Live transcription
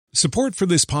Support for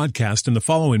this podcast and the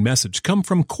following message come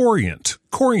from Corient.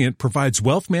 Corient provides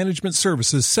wealth management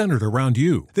services centered around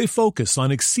you. They focus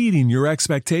on exceeding your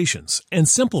expectations and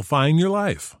simplifying your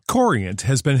life. Corient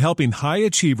has been helping high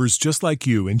achievers just like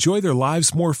you enjoy their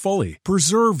lives more fully,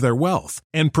 preserve their wealth,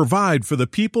 and provide for the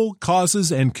people, causes,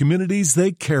 and communities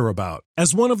they care about.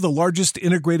 As one of the largest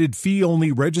integrated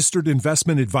fee-only registered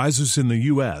investment advisors in the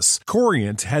U.S.,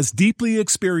 Corient has deeply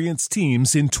experienced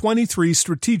teams in 23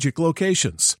 strategic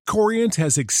locations. Corient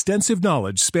has extensive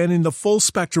knowledge spanning the full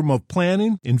spectrum of planning,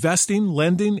 investing,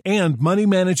 lending, and money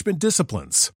management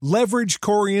disciplines. Leverage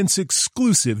Corient's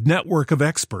exclusive network of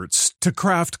experts to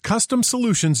craft custom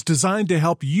solutions designed to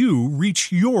help you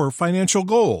reach your financial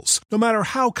goals, no matter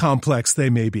how complex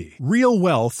they may be. Real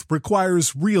wealth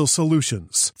requires real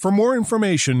solutions. For more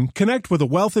information, connect with a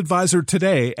wealth advisor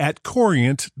today at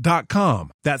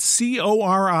Corient.com. That's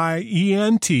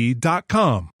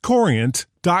Corient.com.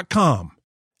 Corient.com.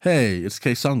 Hey, it's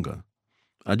Kesanga.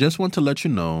 I just want to let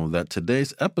you know that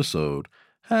today's episode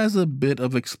has a bit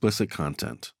of explicit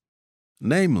content,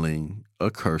 namely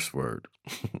a curse word.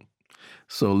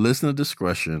 So listener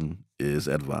discretion is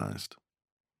advised.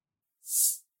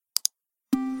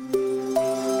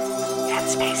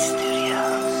 Headspace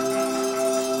Studios.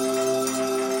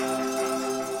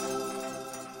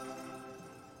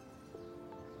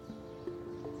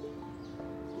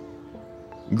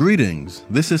 Greetings,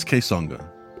 this is Kesanga.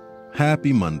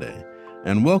 Happy Monday,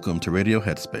 and welcome to Radio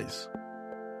Headspace.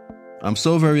 I'm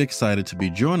so very excited to be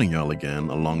joining y'all again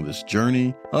along this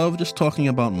journey of just talking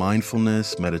about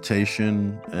mindfulness,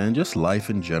 meditation, and just life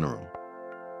in general.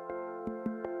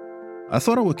 I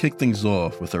thought I would kick things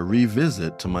off with a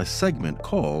revisit to my segment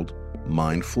called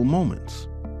Mindful Moments,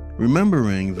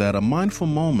 remembering that a mindful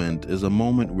moment is a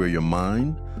moment where your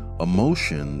mind,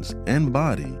 emotions, and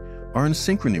body are in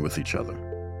synchrony with each other.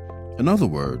 In other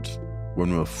words,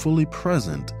 when we're fully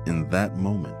present in that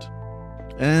moment.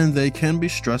 And they can be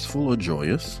stressful or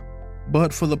joyous,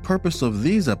 but for the purpose of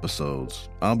these episodes,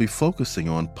 I'll be focusing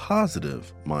on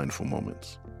positive mindful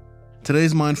moments.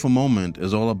 Today's mindful moment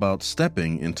is all about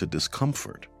stepping into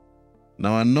discomfort.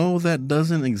 Now, I know that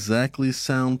doesn't exactly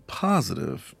sound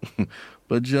positive,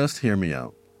 but just hear me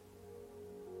out.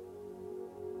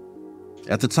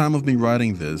 At the time of me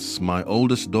writing this, my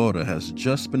oldest daughter has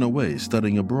just been away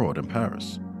studying abroad in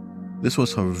Paris. This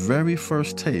was her very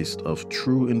first taste of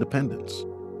true independence.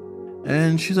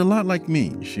 And she's a lot like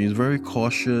me. She's very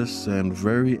cautious and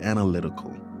very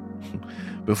analytical.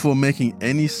 Before making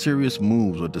any serious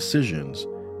moves or decisions,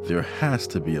 there has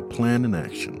to be a plan in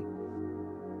action.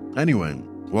 Anyway,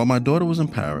 while my daughter was in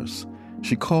Paris,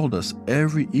 she called us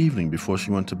every evening before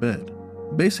she went to bed,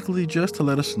 basically just to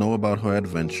let us know about her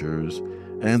adventures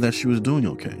and that she was doing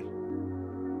okay.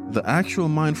 The actual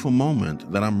mindful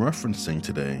moment that I'm referencing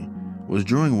today was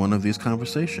during one of these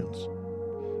conversations.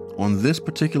 On this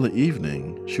particular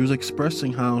evening, she was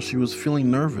expressing how she was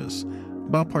feeling nervous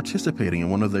about participating in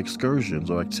one of the excursions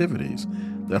or activities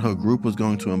that her group was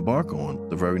going to embark on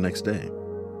the very next day.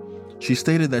 She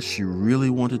stated that she really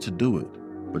wanted to do it,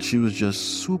 but she was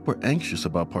just super anxious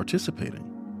about participating.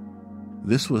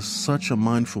 This was such a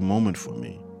mindful moment for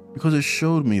me because it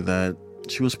showed me that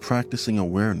she was practicing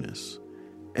awareness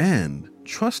and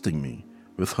trusting me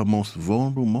with her most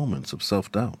vulnerable moments of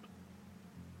self-doubt.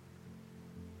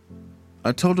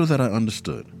 I told her that I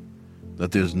understood,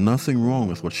 that there's nothing wrong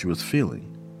with what she was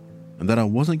feeling, and that I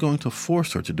wasn't going to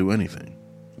force her to do anything.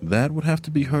 That would have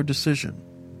to be her decision.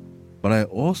 But I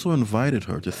also invited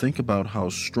her to think about how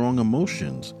strong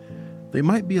emotions, they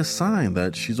might be a sign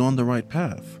that she's on the right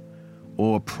path,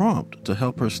 or a prompt to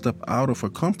help her step out of her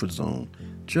comfort zone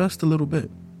just a little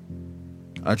bit.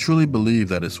 I truly believe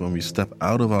that it's when we step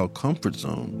out of our comfort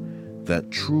zone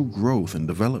that true growth and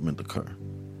development occur.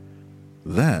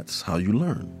 That's how you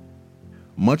learn.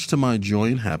 Much to my joy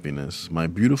and happiness, my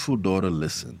beautiful daughter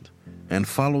listened and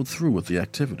followed through with the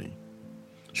activity.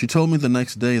 She told me the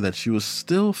next day that she was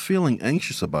still feeling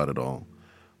anxious about it all,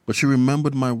 but she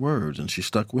remembered my words and she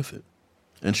stuck with it.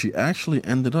 And she actually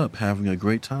ended up having a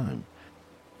great time.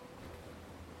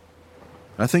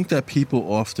 I think that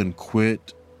people often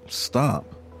quit, stop,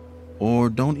 or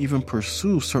don't even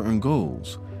pursue certain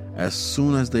goals as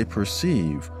soon as they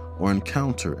perceive or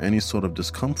encounter any sort of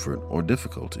discomfort or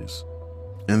difficulties.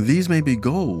 And these may be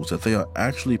goals that they are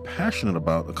actually passionate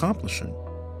about accomplishing.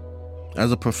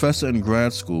 As a professor in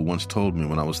grad school once told me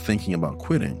when I was thinking about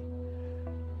quitting,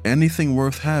 anything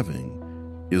worth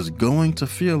having is going to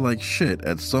feel like shit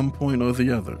at some point or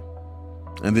the other.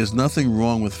 And there's nothing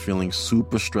wrong with feeling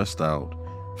super stressed out,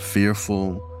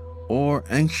 fearful, or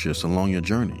anxious along your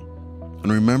journey,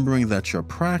 and remembering that your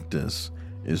practice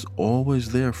is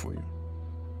always there for you.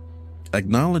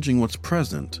 Acknowledging what's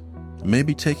present,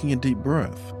 maybe taking a deep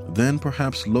breath, then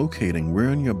perhaps locating where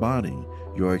in your body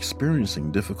you're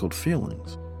experiencing difficult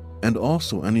feelings, and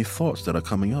also any thoughts that are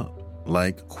coming up,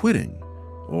 like quitting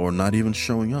or not even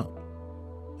showing up.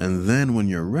 And then when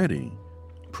you're ready,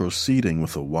 proceeding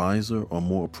with a wiser or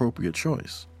more appropriate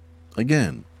choice.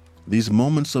 Again, these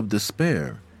moments of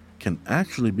despair can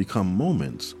actually become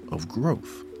moments of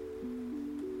growth.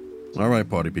 All right,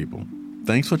 party people,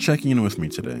 thanks for checking in with me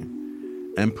today.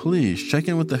 And please check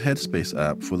in with the Headspace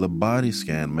app for the body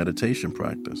scan meditation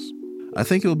practice. I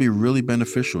think it will be really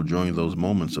beneficial during those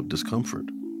moments of discomfort.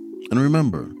 And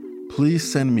remember,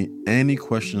 please send me any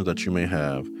questions that you may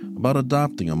have about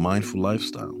adopting a mindful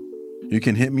lifestyle. You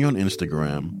can hit me on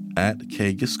Instagram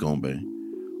 @kgiscombe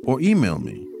or email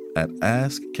me at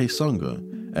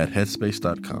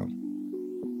askksonga@headspace.com.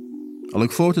 I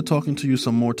look forward to talking to you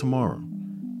some more tomorrow.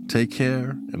 Take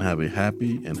care and have a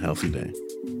happy and healthy day.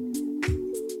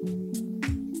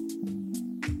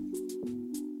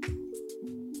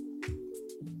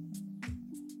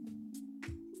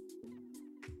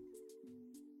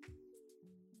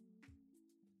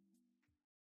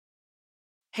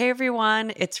 Hey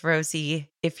everyone, it's Rosie.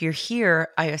 If you're here,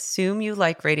 I assume you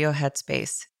like Radio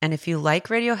Headspace. And if you like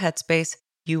Radio Headspace,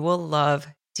 you will love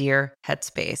Dear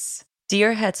Headspace.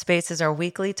 Dear Headspace is our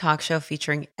weekly talk show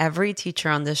featuring every teacher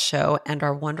on this show and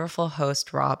our wonderful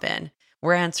host, Robin.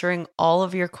 We're answering all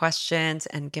of your questions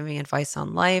and giving advice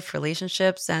on life,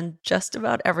 relationships, and just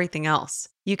about everything else.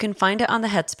 You can find it on the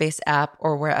Headspace app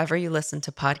or wherever you listen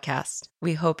to podcasts.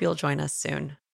 We hope you'll join us soon.